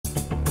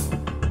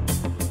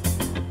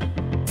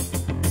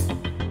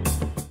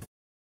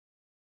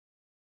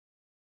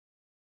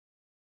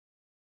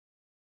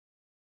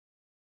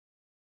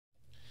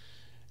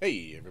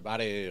Hey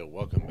everybody,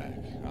 welcome back.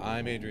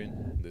 I'm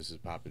Adrian. This is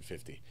Poppin'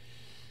 50.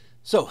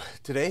 So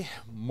today,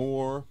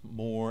 more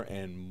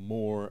and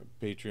more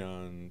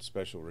Patreon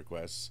special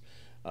requests.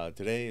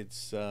 Today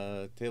it's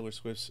Taylor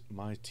Swift's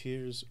 "My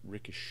Tears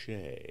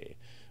Ricochet,"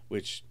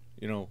 which,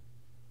 you know,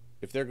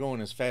 if they're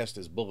going as fast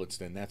as bullets,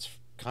 then that's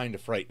kind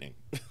of frightening.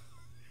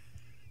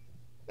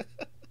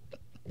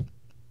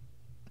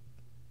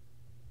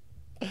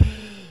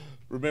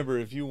 Remember,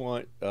 if you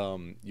want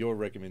your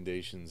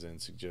recommendations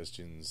and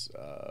suggestions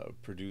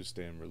produced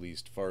and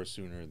released far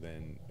sooner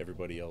than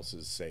everybody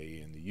else's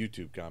say in the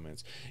YouTube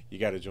comments, you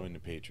got to join the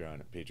Patreon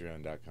at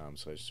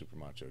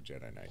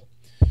patreon.com/supermachojedi Knight.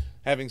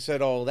 Having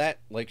said all that,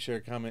 like, share,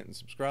 comment, and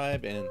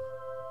subscribe, and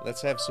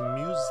let's have some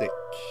music.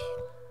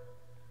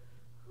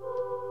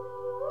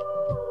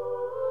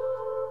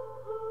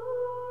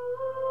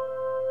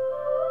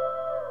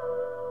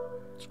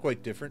 It's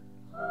quite different.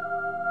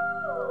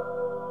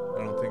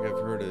 I don't think I've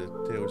heard a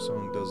Taylor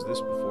song does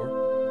this before.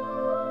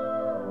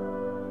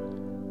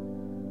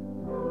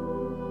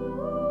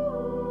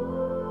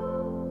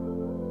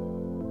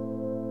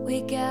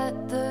 We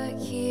gather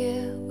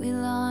here, we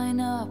line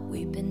up,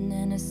 weeping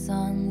in a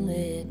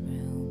sunlit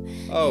room.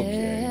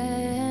 Okay.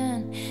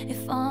 And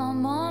if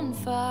I'm on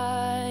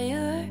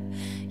fire,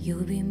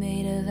 you'll be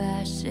made of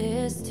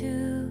ashes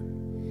too.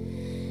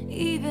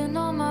 Even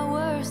on my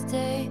worst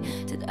day,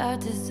 did I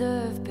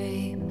deserve,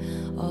 babe,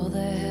 all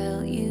the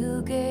hell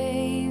you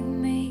gave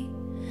me?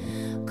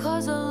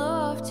 'Cause I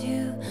loved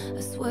you,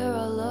 I swear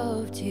I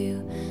loved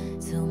you,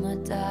 till my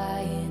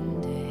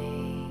dying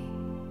day.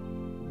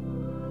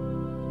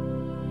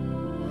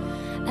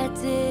 I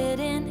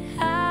didn't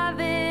have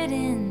it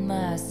in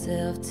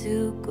myself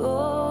to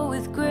go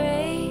with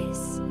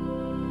grace,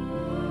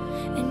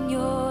 and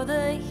you're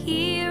the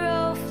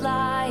hero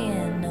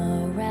flying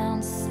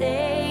around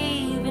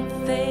saving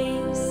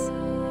face.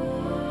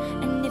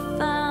 And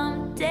if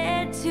I'm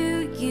dead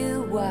to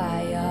you,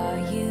 why are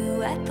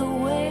you at the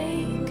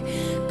wake,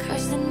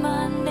 cursing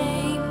my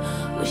name,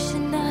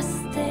 wishing I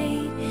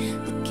stayed?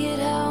 Look at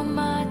how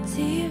my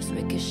tears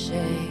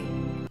ricochet.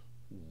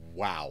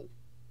 Wow.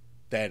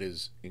 That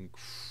is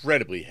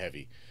incredibly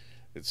heavy.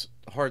 It's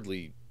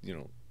hardly,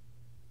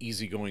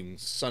 easygoing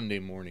Sunday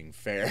morning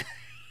fare.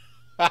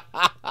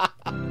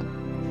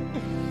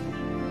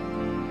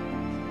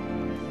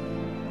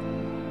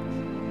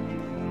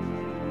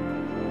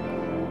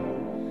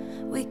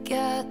 We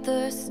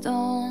gather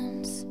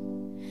stones,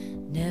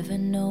 never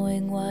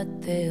knowing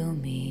what they'll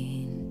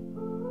mean.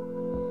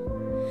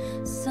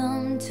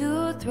 Some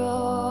to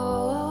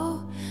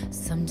throw,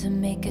 some to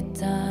make a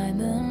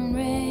diamond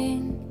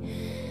ring.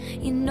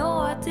 You know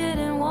I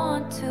didn't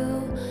want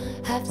to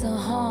have to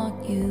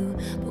haunt you,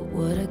 but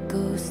what a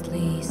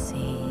ghostly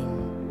scene.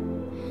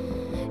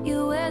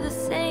 You wear the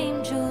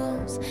same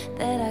jewels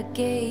that I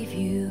gave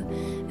you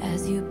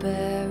as you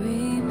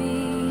bury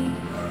me.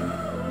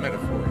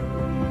 Metaphor.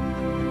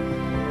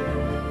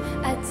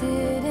 I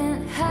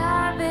didn't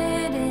have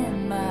it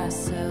in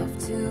myself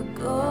to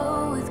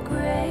go with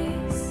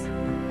grace,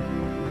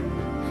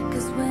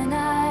 'cause when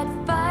I'd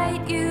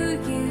fight, you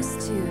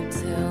used to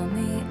tell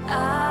me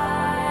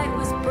I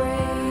was brave.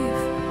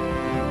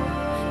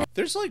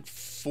 There's like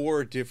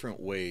 4 different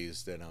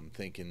ways that I'm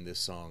thinking this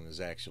song is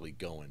actually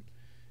going,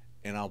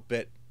 and I'll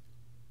bet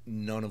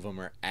none of them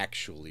are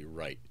actually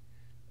right,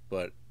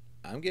 but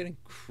I'm getting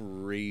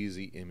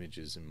crazy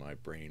images in my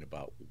brain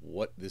about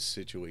what this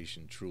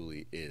situation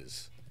truly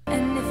is.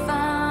 And if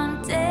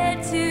I'm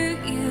dead to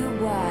you,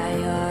 why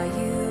are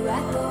you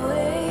at the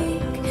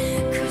wake,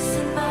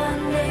 cursing my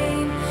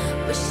name,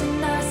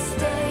 wishing I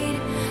stayed?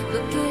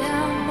 Look at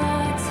how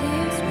my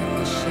tears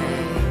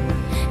ricochet.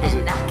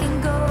 And I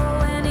can go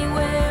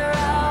anywhere I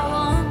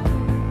want,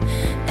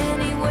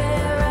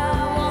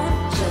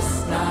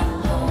 just not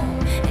home.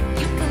 And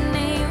you can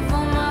aim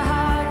for my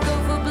heart, go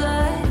for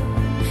blood,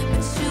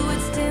 but you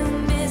would still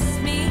miss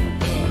me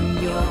in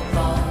your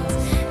bones.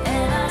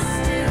 And I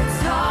still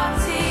talk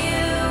to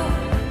you,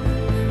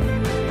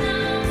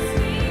 I'm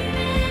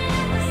sleeping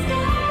in the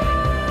sky.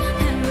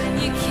 And when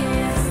you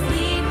can't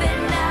sleep at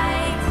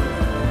night,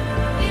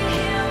 you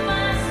hear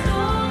my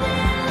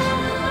stolen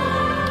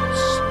lullaby.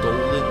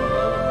 Stolen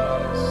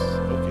lullabies.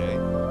 Okay.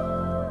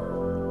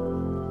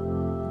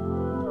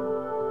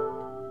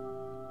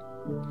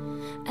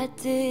 I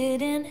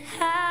didn't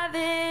have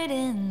it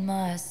in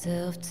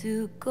myself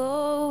to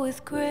go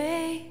with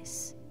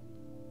grace,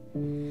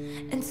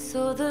 and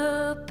so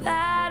the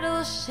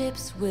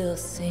battleships will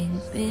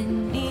sink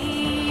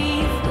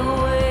beneath the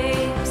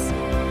waves.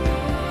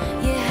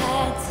 You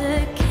had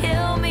to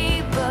kill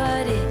me,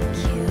 but it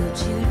killed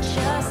you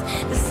just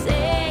the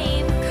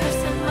same.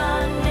 Cursing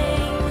my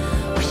name,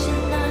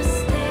 wishing I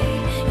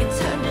stayed. You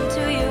turned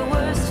into your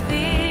worst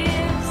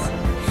fears,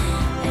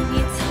 and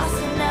you're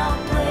tossing out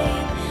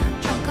blame,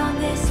 drunk on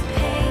this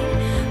pain,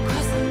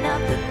 crossing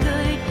out the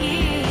good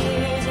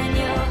years. And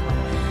you're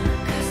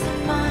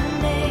cursing my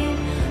name,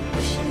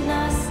 wishing I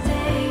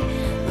stayed.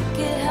 Look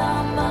at how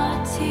my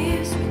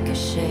tears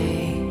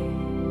ricochet.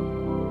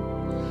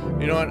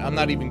 You know what? I'm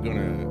not even going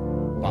to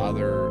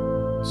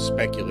bother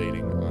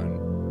speculating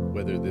on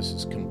whether this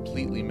is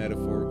completely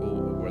metaphorical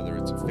or whether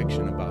it's a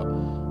fiction about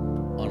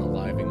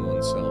unaliving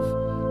oneself.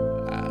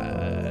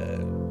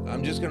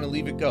 I'm just going to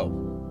leave it go,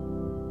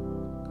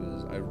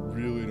 because I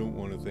really don't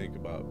want to think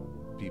about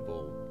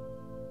people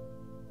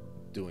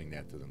doing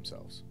that to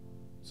themselves.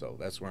 So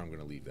that's where I'm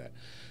going to leave that.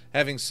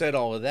 Having said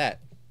all of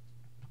that,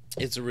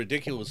 it's a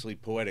ridiculously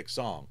poetic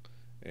song,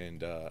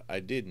 and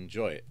I did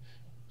enjoy it.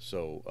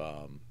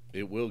 So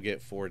it will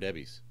get 4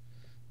 Debbies.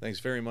 Thanks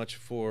very much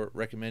for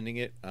recommending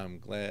it. I'm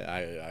glad.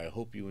 I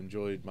hope you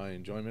enjoyed my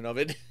enjoyment of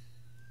it.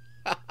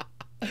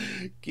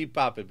 Keep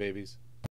popping, babies.